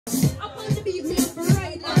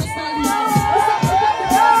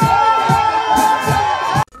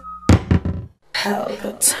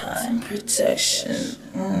Protection.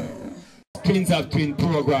 Twins have twin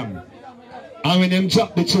program. And when them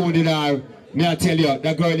drop the tune in her, may I tell you,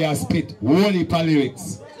 that girl has spit whole heap of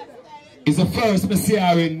lyrics. It's the first me see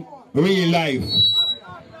her in real life.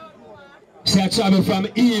 She had traveled from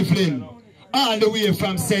Evelyn all the way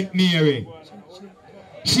from St. Mary.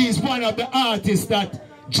 She is one of the artists that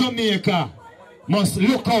Jamaica must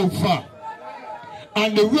look out for.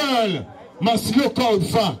 And the world must look out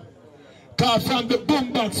for. Because from the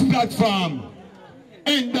Boombox platform,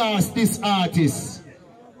 endorse this artist.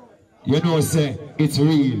 You know, say, it's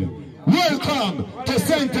real. Welcome to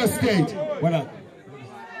Center Stage. What up?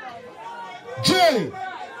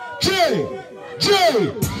 JQ.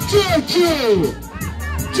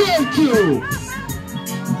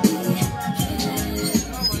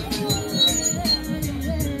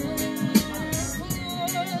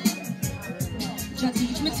 Just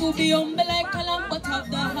teach me to be humble like a lamb, but have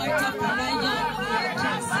the heart of a lion.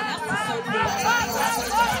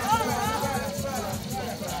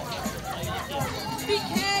 Be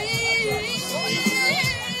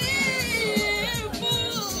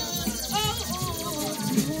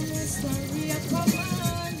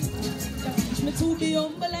to be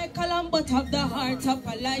humble like a lamb, but have the heart of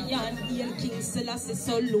a lion. Hail King Selassie,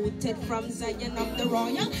 saluted from Zion of the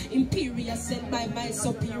royal imperial, sent by my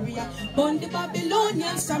superior. Born the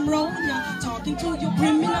Babylonians, I'm round ya, talking to you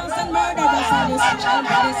criminals and murderers and this child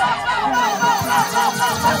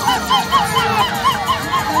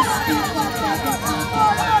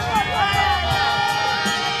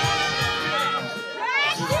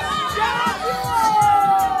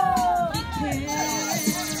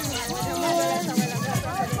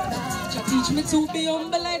teach me to be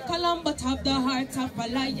humble like a lamb, but have the heart of a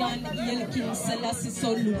lion. Hail King Selassie,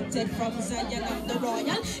 saluted from Zion of the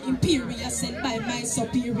royal imperial, sent by my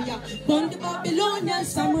superior. Born the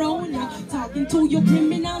Babylonians, I'm round ya, talking to you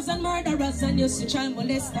criminals and murderers and your child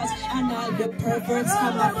molesters and all the perverts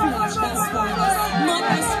come a flash that's fathers.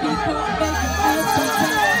 Mother speak up, beg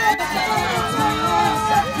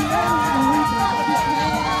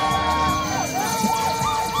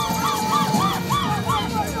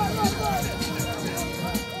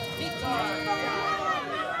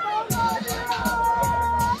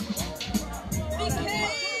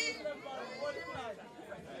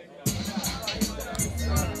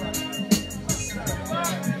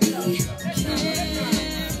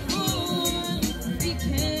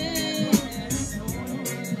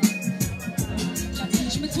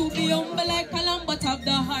of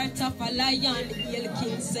the heart of a lion. Hail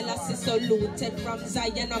King Selassie, saluted from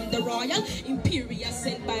Zion of the royal imperial,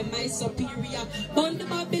 sent by my superior. Born the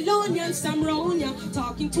Babylonians, I'm round ya,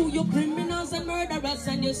 talking to you criminals and murderers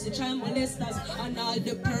and your child molesters and all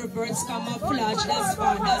the perverts camouflage as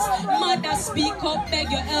fathers. Mother speak up, beg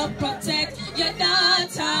your help, protect your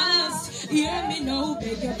daughters. Hear me now,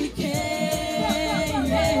 beg you be careful.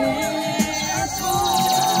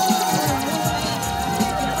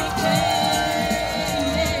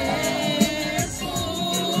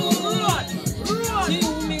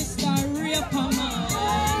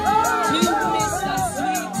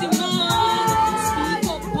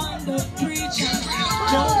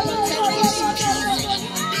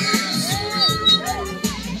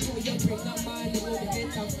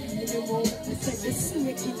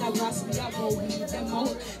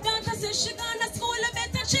 Doctor says she gonna school, I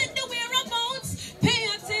better check the whereabouts. Pay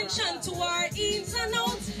attention to our ins and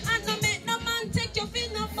outs, and no make no man take your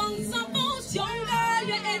finger bounce and bounce. Young girl,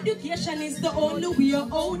 your education is the only way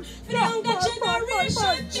out. For the younger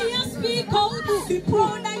generation, just speak out. Be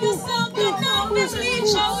proud of yourself, you know this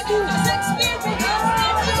reach out. Cause experience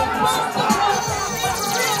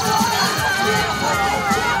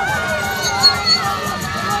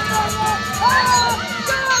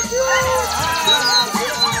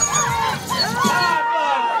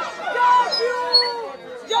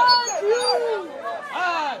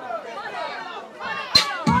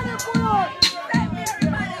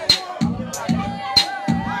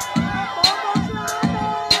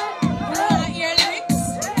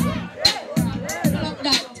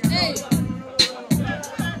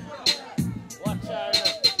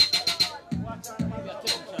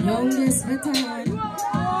youngest veteran,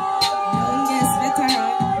 youngest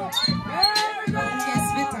veteran, youngest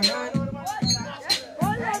veteran.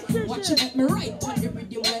 Watch you let me right on the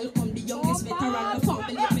rhythm. Welcome the youngest veteran. The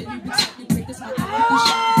family of the lyrics of the greatest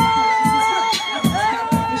mathematician.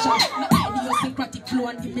 My idiosyncratic flow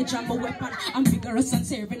and image, I'm a weapon. I'm vigorous and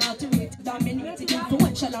serving alternative, dominating,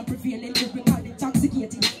 influential and prevailing, lyrical,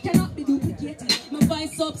 intoxicating. Cannot be duplicated. My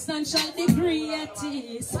vice up substantial degree it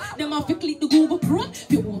is. Them have to click the Google Chrome.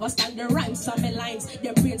 You overstand the rhymes on my lines.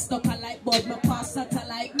 Them brain stuck a light bulb, my pass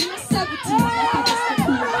satellite. Me a 17, like I just a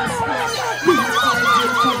cool response. We a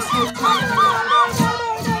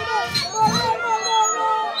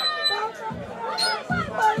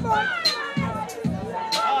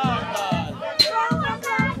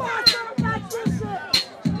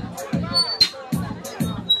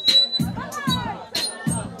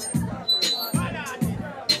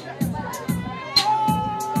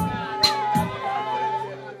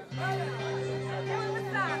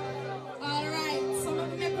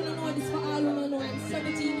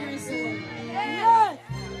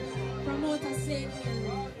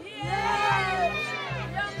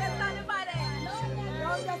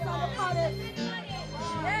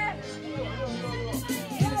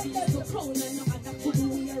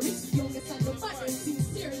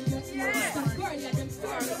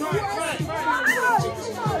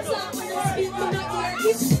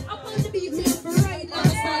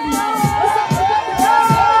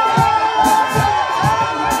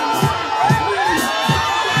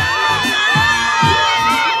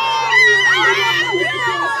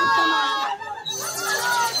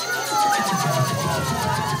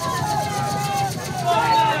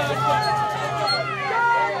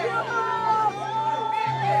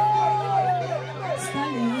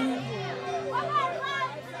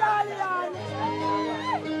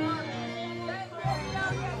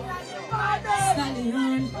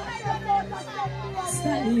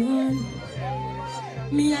stallion.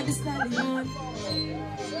 Me and the stallion.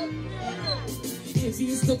 If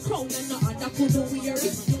he's the crown and no other could wear it.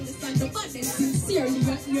 You understand the man and sincerely you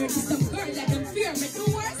hear this some girl that them fear me. The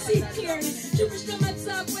word see clearly. She wish them a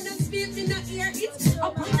talk when I'm speaking in the ear. It's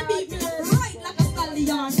up on the beat, me right like a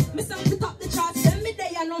stallion. Me sound to top the charts, tell me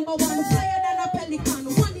they are number one. Flyer than a pelican,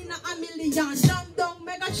 one in a million. Jump down,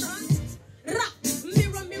 Megatron. Rap,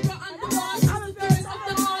 mirror, mirror on the wall. I'm the first of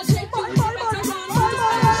them all. Take you better run.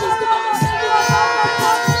 She's the boss.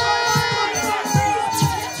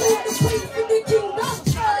 The queen for the kingdom.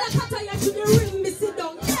 All I cut I to the ring, me sit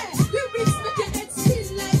down. Yeah, lyrics make your head spin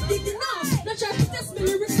like digging now. Not try to test me,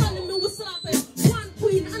 lyrics calling me with slaughter. One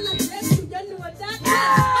queen and a dress, you know what that is.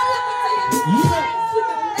 All I cut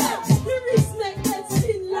I lyrics make head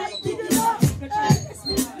spin like digging now. Not try to test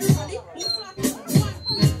me, everybody with slaughter. One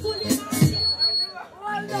queen, fully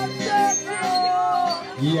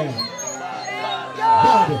yeah.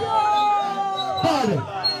 Bad.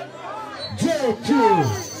 JQ.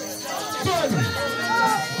 Bad.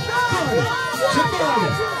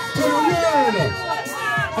 To the world.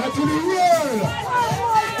 And to the world.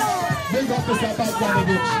 Big up Mr.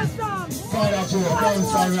 Bogdanovich. Father Joe,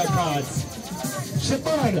 Bounce Records.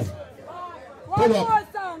 Shabbat. Pull up.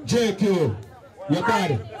 JQ. You're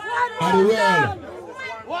bad. And the world.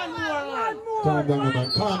 Calm down, man.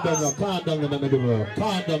 Calm down now. Calm down now, the world.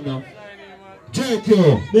 Calm down now. JQ,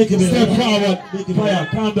 step forward. Fire.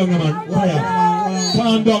 Calm down now, man. Fire.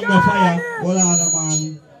 Calm down now, fire. Hold on, man.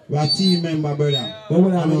 We are team member, brother.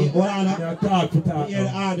 Hold on. Hold on. Talk for talk. Hear the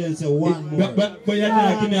audience say one more. But you're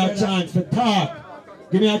not giving me a chance for talk.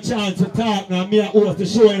 Give me a chance for talk now. Me a host the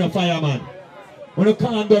show in a fire, man. When you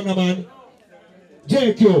calm down now, man.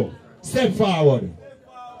 JQ, step forward.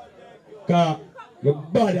 Cause your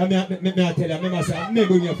body, I tell you, I must say, I may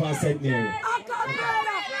bring you for St. Mary.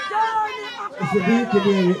 It's a beautiful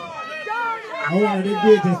baby. One of the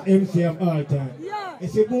greatest MC of all time.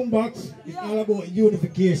 It's a boombox. It's all about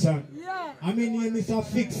unification. I mean, Mr.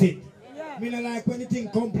 Fix It. I mean, I like when the thing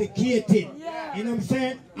complicated. You know what I'm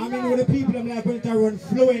saying? I mean, with the people, I'm like when it run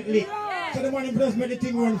fluently. So the one just make the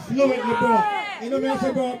thing run fluently, bro. You know what I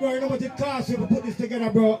say, bro? You know what it costs you to put this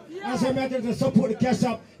together, bro? I say, man, to support the cash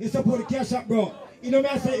up. You support the cash up, bro. You know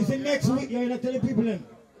what I say? It's the next week, you're not telling people them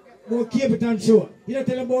about Cape Town show. You're not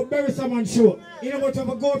telling about Bury Salmon show. You know what, if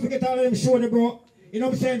I go and forget all of them show, bro. You know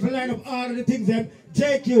what I'm saying? For line up all of the things, them.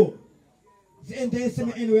 JQ. It's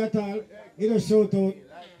interesting anyway at all. You know, shout out.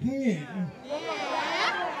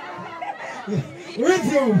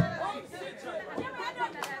 Resume.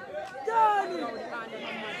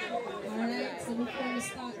 Alright, so before we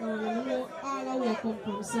start now, you know all our way come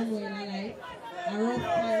from somewhere in our life. A rough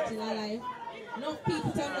point in our life. Enough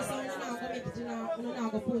people tell us how we're not going to make it, we're not going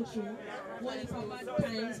to pull through. Only for bad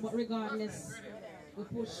times, but regardless, we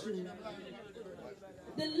push through.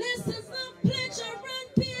 The lessons of pleasure and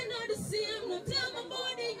pain are the same. No tell me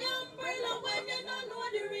about the umbrella when you don't know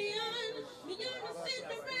the rain. Me on the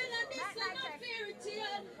Cinderella, this is a fairy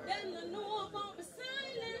tale. Then I know about the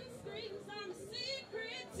silent screams and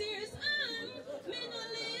secret tears. Me no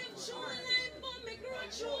live true life, but me grow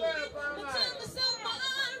through it. But tell myself I'm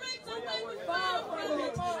alright, and when we fall from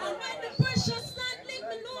it,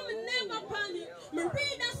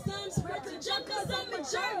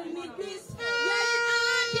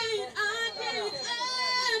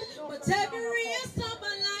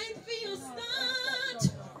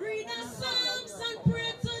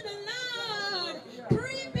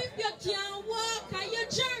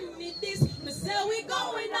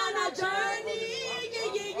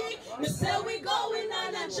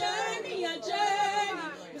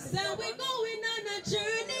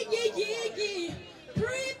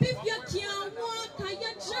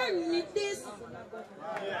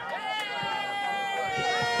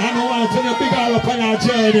 And I want to tell you a big all up on our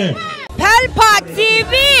journey. Pelpa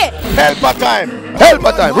TV! Pelpa time!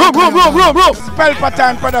 Pelpa time! Room! Pelpa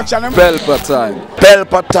time production. Pelpa time.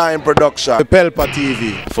 Pelpa time production. Pelpa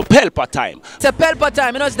TV. For Pelpa time. It's a Pelpa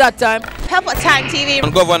time, you know it's that time. Pelpa time TV.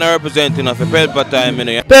 I'm governor representing of Pelpa time, you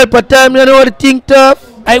know. Pelpa time, you know what the thing tough?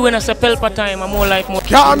 I when I say Pelpa time, I'm more like more.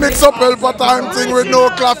 Can't mix up Pelpa time thing with no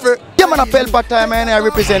coffee. Yeah, man, a Pelpa time, and I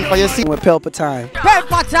represent for you. See, with Pelpa time.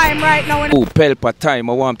 Pelpa time right now. Oh, Pelpa time,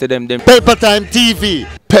 I want to them. Pelpa time TV.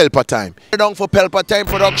 Pelpa time. Down for Pelpa time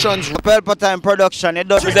productions. Pelpa time production. It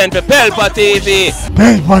does Present for Pelpa TV.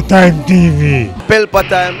 Pelpa time TV. Pelpa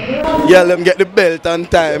time. Yeah, let them get the belt on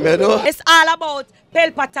time, you know. It's all about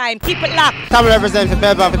Pelpa time. Keep it locked. Come represent for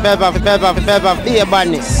Pelpa, be a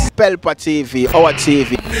badness. Pelpa TV, our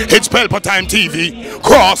TV. It's Pelpa time TV.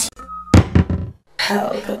 Cross.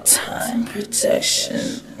 Pelpa time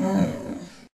protection.